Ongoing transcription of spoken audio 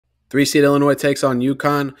3-seed Illinois takes on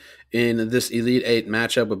UConn in this Elite Eight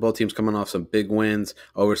matchup, with both teams coming off some big wins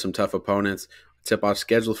over some tough opponents. Tip-off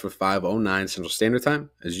scheduled for 5:09 Central Standard Time,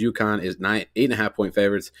 as UConn is 8.5-point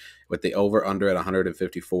favorites with the over/under at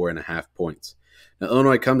 154.5 points. Now,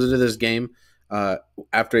 Illinois comes into this game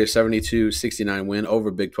after a 72-69 win over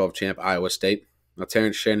Big 12 champ Iowa State. Now,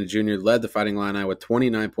 Terrance Shannon Jr. led the Fighting Illini with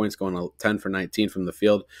 29 points, going 10 for 19 from the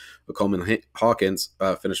field. But Coleman Hawkins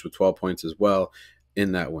finished with 12 points as well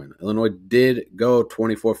in that win. Illinois did go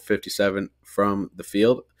 24 for 57 from the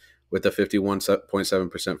field, with a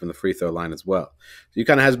 51.7% from the free throw line as well. So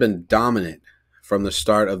UConn has been dominant from the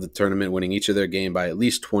start of the tournament, winning each of their game by at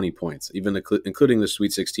least 20 points, even including the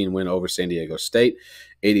Sweet 16 win over San Diego State,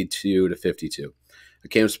 82-52.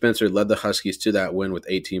 Cam Spencer led the Huskies to that win with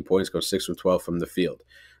 18 points, going 6 from 12 from the field.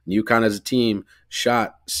 And UConn as a team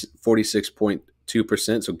shot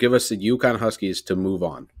 46.2%, so give us the UConn Huskies to move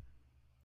on.